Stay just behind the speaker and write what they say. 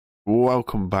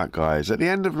Welcome back, guys. At the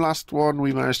end of last one,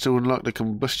 we managed to unlock the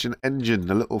combustion engine,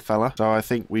 the little fella. So I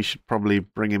think we should probably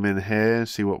bring him in here and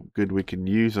see what good we can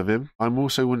use of him. I'm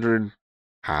also wondering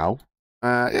how.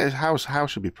 Yeah, how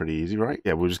should be pretty easy, right?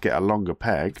 Yeah, we'll just get a longer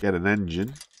peg, get an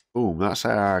engine. Boom, that's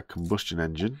our combustion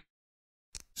engine.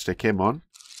 Stick him on.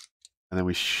 And then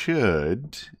we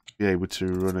should be able to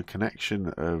run a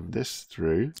connection of this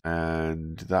through.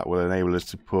 And that will enable us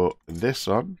to put this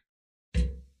on.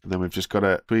 And then we've just got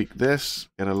to tweak this,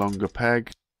 get a longer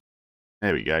peg.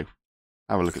 There we go.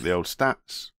 Have a look at the old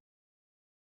stats.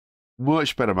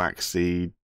 Much better max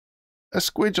speed. A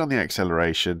squidge on the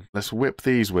acceleration. Let's whip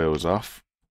these wheels off.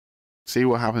 See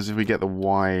what happens if we get the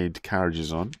wide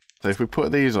carriages on. So if we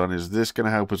put these on, is this going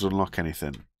to help us unlock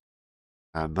anything?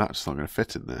 And that's not going to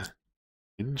fit in there.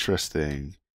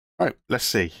 Interesting. Right, let's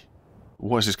see.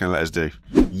 What is this going to let us do?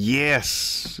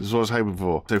 Yes! This is what I was hoping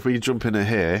for. So if we jump in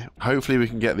here, hopefully we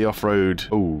can get the off-road...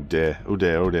 Oh dear, oh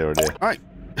dear, oh dear, oh dear. Alright.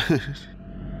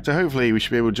 So hopefully we should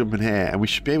be able to jump in here and we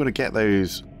should be able to get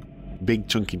those big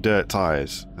chunky dirt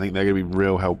tyres. I think they're going to be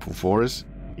real helpful for us.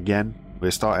 Again,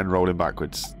 we're starting rolling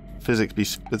backwards. Physics be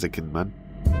physicking, man.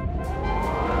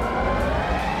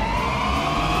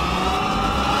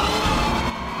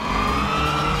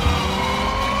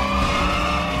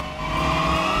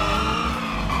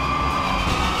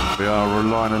 We are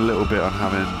relying a little bit on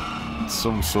having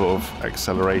some sort of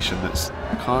acceleration that's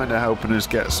kind of helping us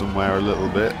get somewhere a little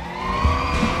bit.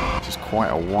 Which is quite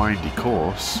a windy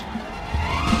course.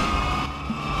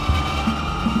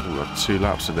 We've got 2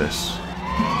 laps of this.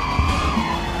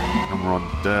 And we're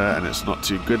on dirt and it's not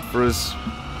too good for us.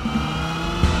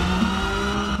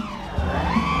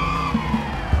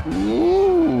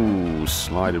 Ooh,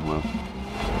 sliding well.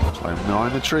 So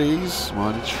mind the trees,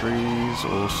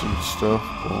 awesome stuff,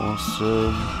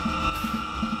 awesome.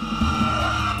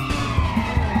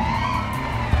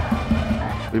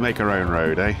 We make our own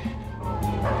road, eh?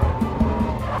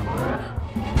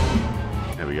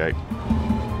 There we go.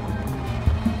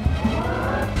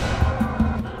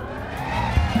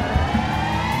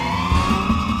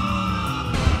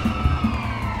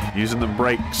 Using the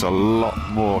brakes a lot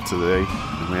more today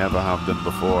than we ever have done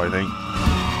before, I think.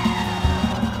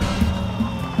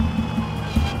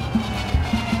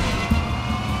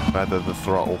 Feather the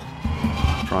throttle,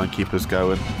 try and keep us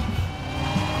going.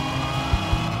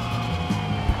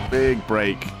 Big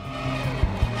brake.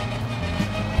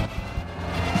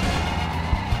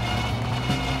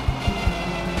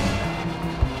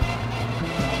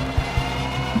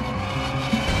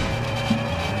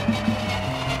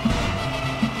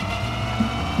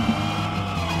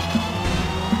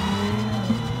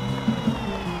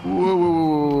 Whoa, whoa,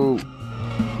 whoa,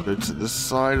 whoa. Go to the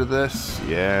side of this,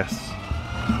 yes.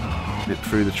 Nip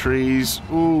through the trees.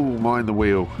 Ooh, mind the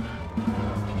wheel.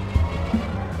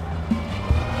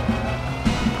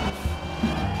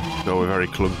 Oh, we're very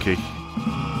clunky.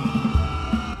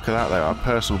 Look at that though, our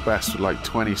personal best with like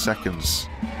 20 seconds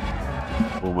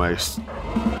almost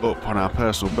up on our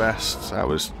personal best. That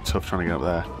was tough trying to get up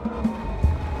there.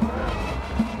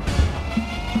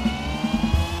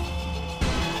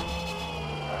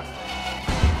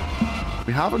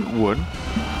 We haven't won,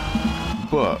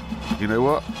 but you know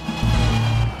what?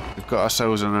 We've got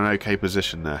ourselves in an okay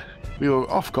position there. We were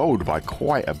off gold by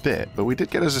quite a bit, but we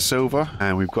did get us a silver,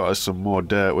 and we've got us some more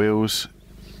dirt wheels.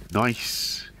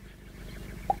 Nice.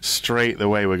 Straight the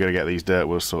way we're going to get these dirt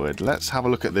wheels sorted. Let's have a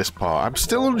look at this part. I'm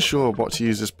still unsure what to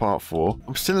use this part for.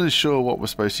 I'm still unsure what we're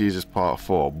supposed to use this part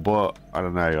for, but I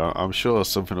don't know. I'm sure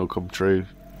something will come true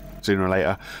sooner or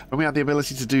later. When we had the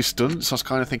ability to do stunts, I was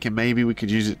kind of thinking maybe we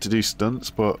could use it to do stunts,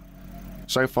 but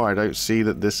so far I don't see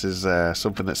that this is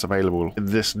something that's available in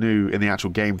the actual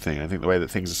game thing. I think the way that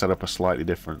things are set up are slightly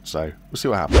different, so we'll see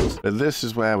what happens. But this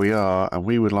is where we are, and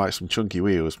we would like some chunky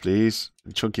wheels, please.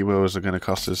 And chunky wheels are going to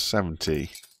cost us 70.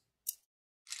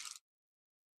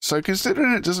 So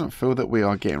considering it doesn't feel that we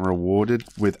are getting rewarded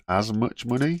with as much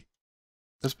money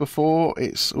as before,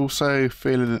 it's also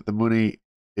feeling that the money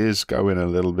is going a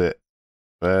little bit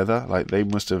further. Like they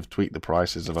must have tweaked the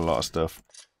prices of a lot of stuff.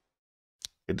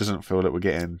 It doesn't feel that we're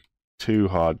getting too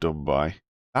hard done by. It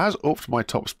has upped my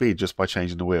top speed just by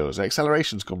changing the wheels. The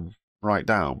acceleration's gone right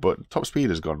down, but top speed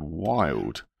has gone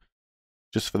wild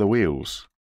just for the wheels.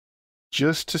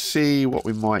 Just to see what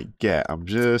we might get, I'm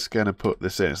just going to put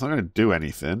this in. It's not going to do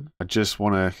anything. I just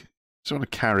want to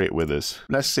carry it with us.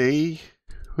 Let's see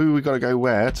who we got to go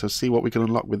where to see what we can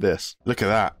unlock with this. Look at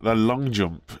that. The long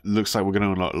jump looks like we're going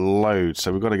to unlock loads,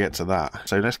 so we've got to get to that.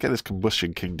 So let's get this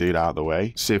combustion king dude out of the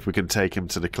way. See if we can take him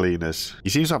to the cleaners. He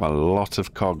seems to have a lot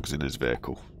of cogs in his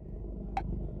vehicle.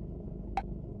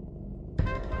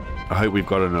 I hope we've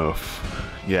got enough.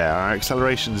 Yeah, our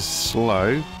acceleration's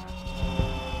slow.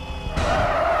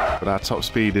 But our top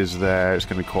speed is there. It's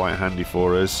going to be quite handy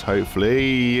for us,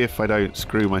 hopefully, if I don't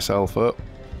screw myself up.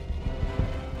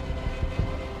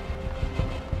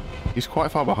 He's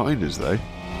quite far behind us, though.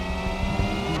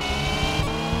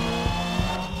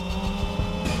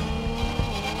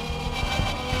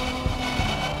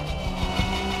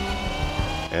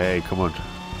 Hey, come on.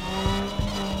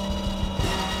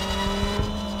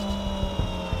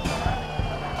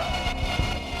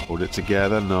 Hold it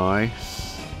together, nice.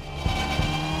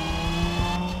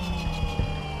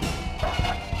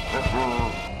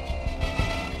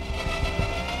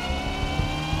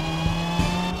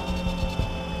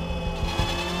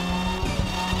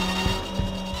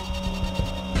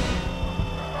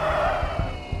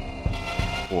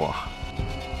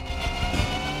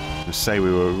 Say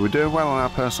we were doing well on our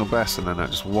personal best, and then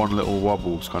that just one little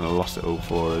wobble's kind of lost it all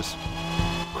for us.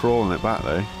 Crawling it back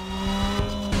though.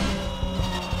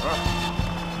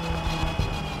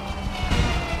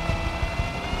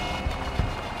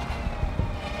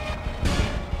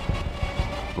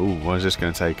 Ooh, what is this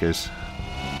going to take us?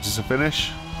 Is this a finish?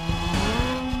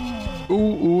 Ooh,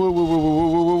 whoa, whoa, whoa,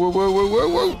 whoa, whoa, whoa, whoa,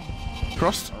 whoa, whoa.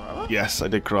 Crossed? Yes, I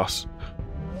did cross.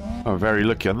 I'm very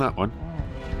lucky on that one.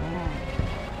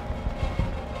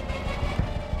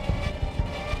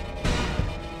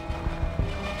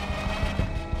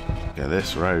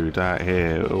 This road out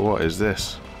here, what is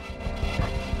this?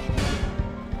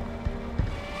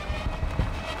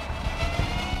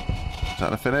 Is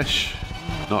that the finish?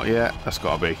 Not yet. That's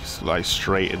gotta be like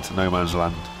straight into no man's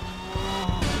land.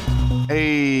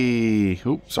 Hey!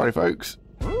 Oops, sorry folks.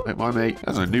 Don't mind me.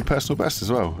 That's a new personal best as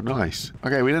well. Nice.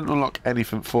 Okay, we didn't unlock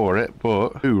anything for it,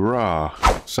 but hoorah!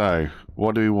 So,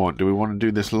 what do we want? Do we want to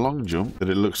do this long jump that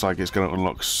it looks like it's going to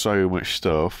unlock so much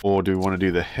stuff, or do we want to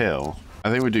do the hill? I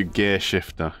think we do gear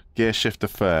shifter. Gear shifter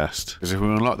first. Because if we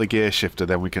unlock the gear shifter,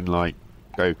 then we can, like,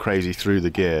 go crazy through the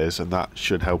gears, and that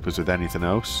should help us with anything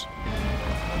else.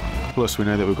 Plus, we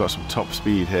know that we've got some top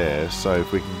speed here, so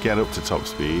if we can get up to top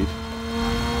speed...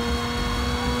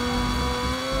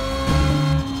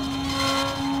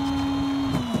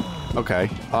 Okay,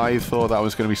 I thought that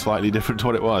was going to be slightly different to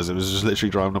what it was. It was just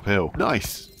literally driving uphill.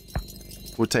 Nice!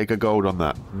 We'll take a gold on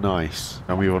that. Nice.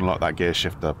 And we've unlocked that gear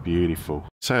shifter. Beautiful.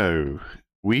 So,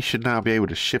 we should now be able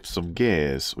to shift some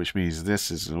gears, which means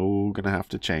this is all going to have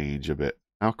to change a bit.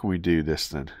 How can we do this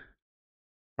then?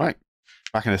 Right.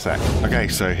 Back in a sec. Okay,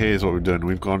 so here's what we've done.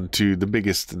 We've gone to the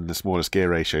biggest and the smallest gear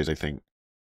ratios, I think.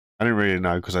 I don't really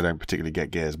know because I don't particularly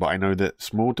get gears, but I know that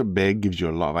small to big gives you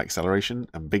a lot of acceleration,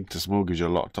 and big to small gives you a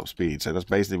lot of top speed. So that's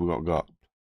basically what we've got.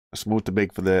 A small to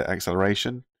big for the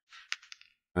acceleration.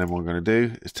 And then what we're going to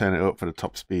do is turn it up for the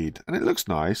top speed. And it looks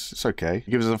nice. It's okay. It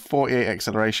gives us a 48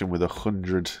 acceleration with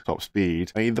 100 top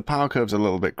speed. I mean, the power curve's a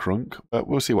little bit crunk, but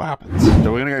we'll see what happens. So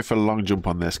we're going to go for a long jump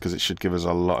on this because it should give us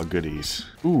a lot of goodies.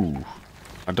 Ooh.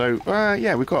 I don't...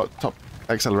 yeah, we've got top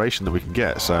acceleration that we can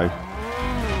get, so...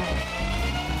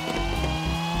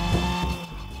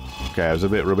 Okay, it was a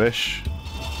bit rubbish.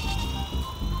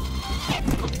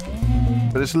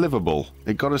 But it's livable.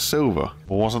 It got us silver.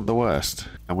 Wasn't the worst.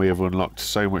 And we have unlocked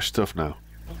so much stuff now.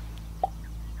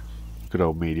 Good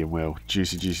old medium wheel.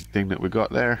 Juicy, juicy thing that we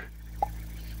got there.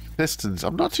 Pistons.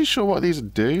 I'm not too sure what these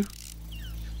do.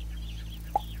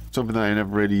 Something that I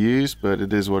never really used, but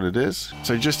it is what it is.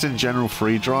 So just in general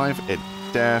free drive, it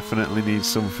definitely needs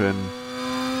something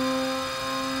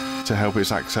to help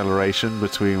its acceleration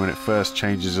between when it first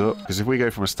changes up, because if we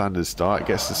go from a standard start, it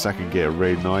gets the second gear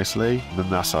really nicely, and then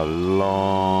that's a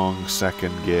long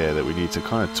second gear that we need to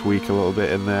kind of tweak a little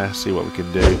bit in there, see what we can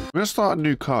do. I'm going to start a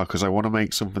new car because I want to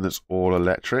make something that's all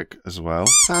electric as well.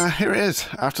 Here it is.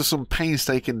 After some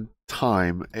painstaking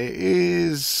time, it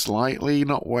is slightly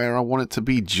not where I want it to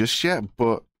be just yet,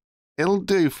 but it'll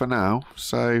do for now.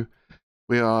 So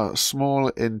we are small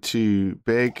into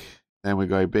big, then we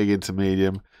go big into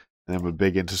medium, and then we're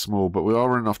big into small, but we are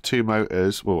running off 2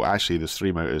 motors. Well, actually, there's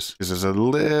 3 motors, because there's a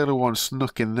little one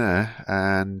snuck in there,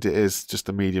 and it is just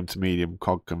a medium to medium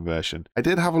cog conversion. I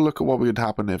did have a look at what would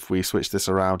happen if we switched this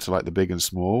around to like the big and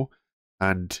small,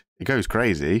 and it goes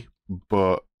crazy,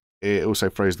 but it also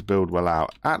throws the build well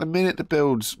out. At the minute, the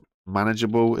build's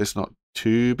manageable. It's not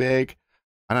too big.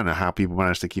 I don't know how people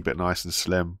manage to keep it nice and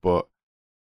slim, but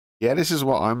yeah, this is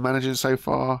what I'm managing so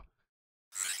far.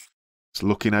 It's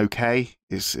looking okay.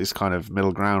 It's kind of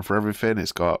middle ground for everything.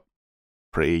 It's got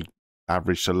pretty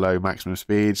average to low maximum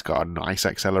speed. It's got a nice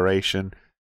acceleration.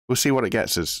 We'll see what it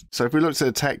gets us. So if we look at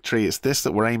the tech tree, it's this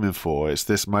that we're aiming for. It's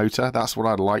this motor. That's what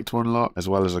I'd like to unlock, as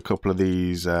well as a couple of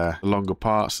these longer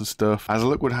parts and stuff. As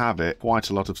luck would have it, quite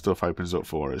a lot of stuff opens up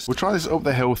for us. We'll try this up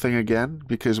the hill thing again,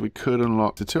 because we could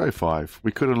unlock the 205.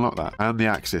 We could unlock that. And the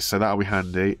axis, so that'll be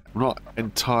handy. I'm not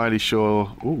entirely sure.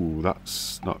 Ooh,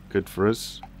 that's not good for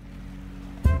us.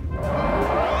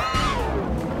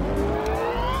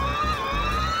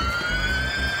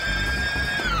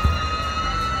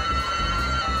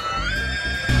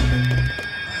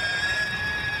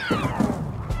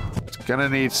 Gonna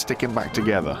need sticking back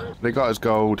together. They got us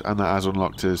gold, and that has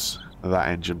unlocked us that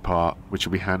engine part, which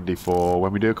will be handy for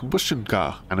when we do a combustion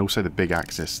car. And also the big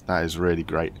axis. That is really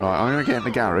great. Alright, I'm gonna get in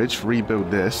the garage,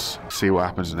 rebuild this, see what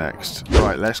happens next.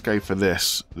 Right, let's go for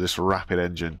this rapid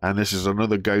engine. And this is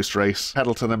another ghost race.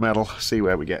 Pedal to the metal, see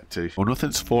where we get to. Well,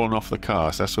 nothing's fallen off the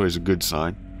car, so that's always a good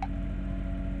sign.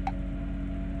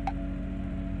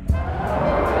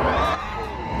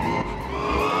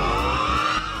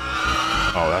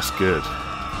 Oh, that's good.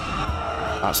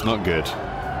 That's not good.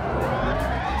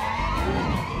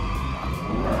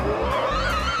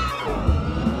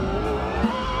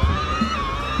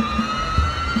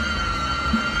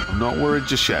 I'm not worried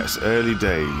just yet. It's early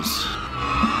days.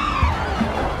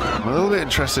 I'm a little bit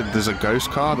interested. There's a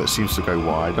ghost car that seems to go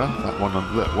wider. That one,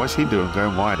 look, what's he doing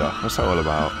going wider? What's that all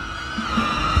about?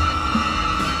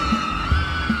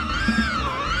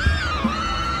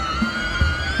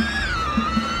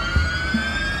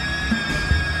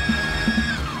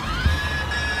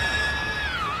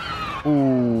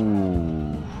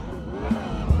 Ooh.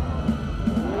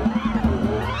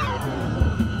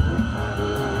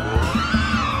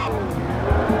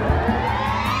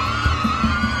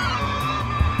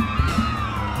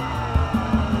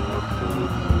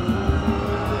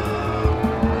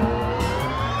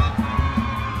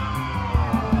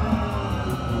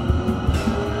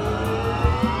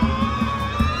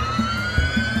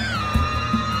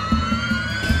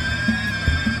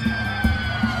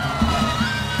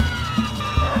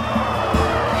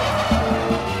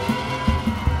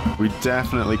 We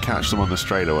definitely catch them on the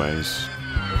straightaways.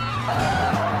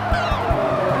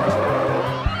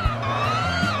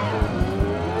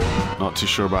 Not too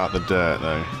sure about the dirt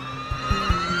though.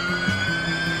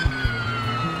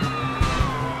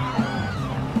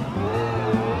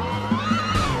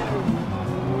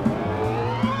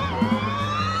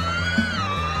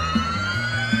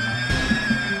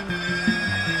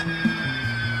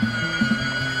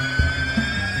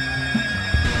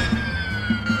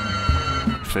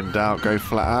 If in doubt, go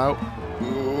flat out.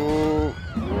 Ooh.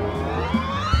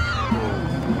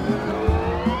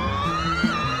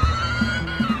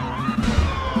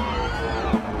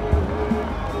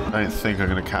 I don't think I'm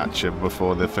going to catch him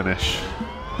before the finish.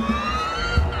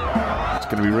 It's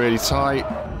going to be really tight.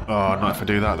 Oh, not if I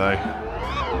do that though.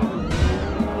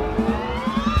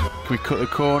 Can we cut the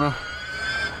corner?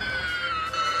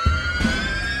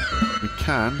 We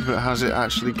can, but has it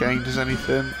actually gained us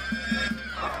anything?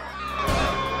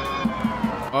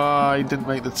 Oh, he didn't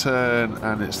make the turn,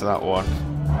 and it's that one.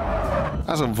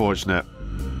 That's unfortunate.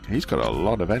 He's got a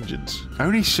lot of engines.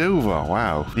 Only silver,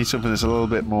 wow. Need something that's a little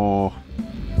bit more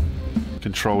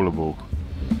controllable.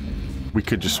 We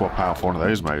could just swap out for one of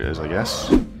those motors, I guess.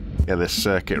 Get this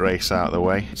circuit race out of the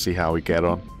way, see how we get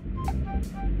on.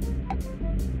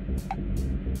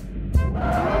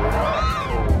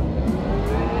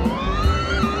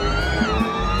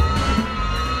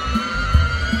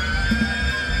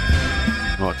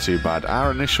 Not too bad. Our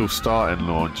initial start and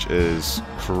launch is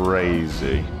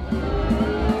crazy.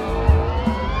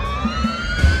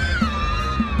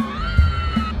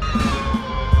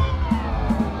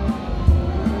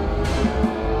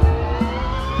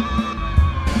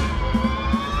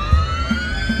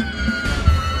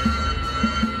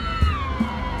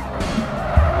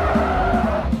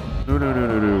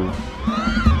 No.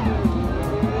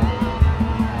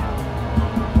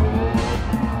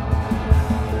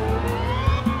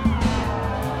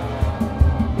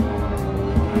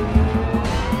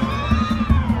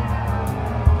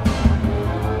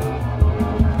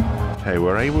 Okay,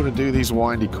 we're able to do these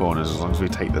windy corners as long as we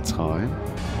take the time.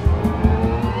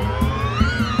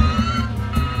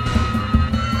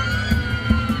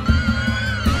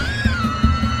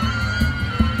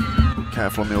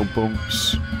 Careful on the old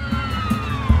bumps.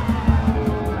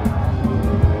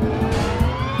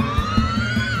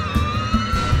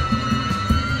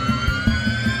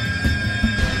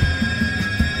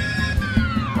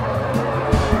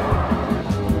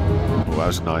 Oh, that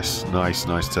was a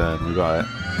nice turn. We got it.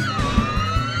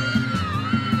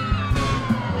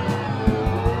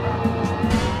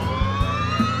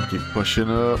 Keep pushing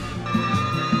up.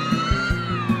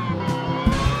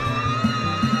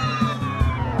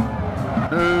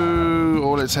 No,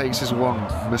 all it takes is one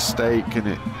mistake and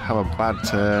it have a bad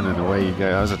turn and away you go.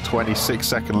 That was a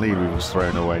 26-second lead we was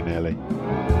thrown away nearly.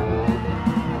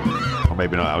 Or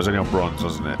maybe not, that was only on bronze,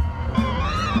 wasn't it?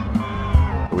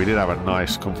 But we did have a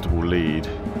nice, comfortable lead.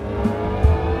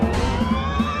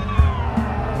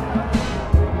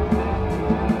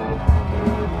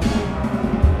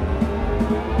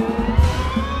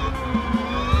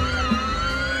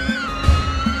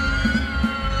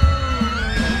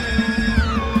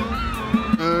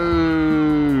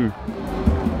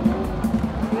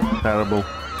 Terrible.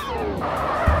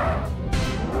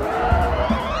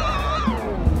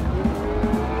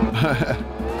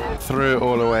 Threw it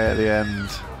all away at the end.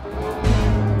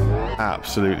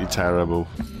 Absolutely terrible.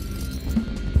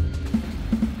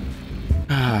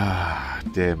 Ah,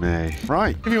 dear me.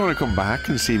 Right, if you want to come back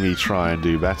and see me try and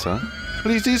do better,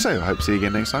 please do so. I hope to see you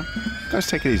again next time. Guys,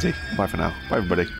 take it easy. Bye for now. Bye, everybody.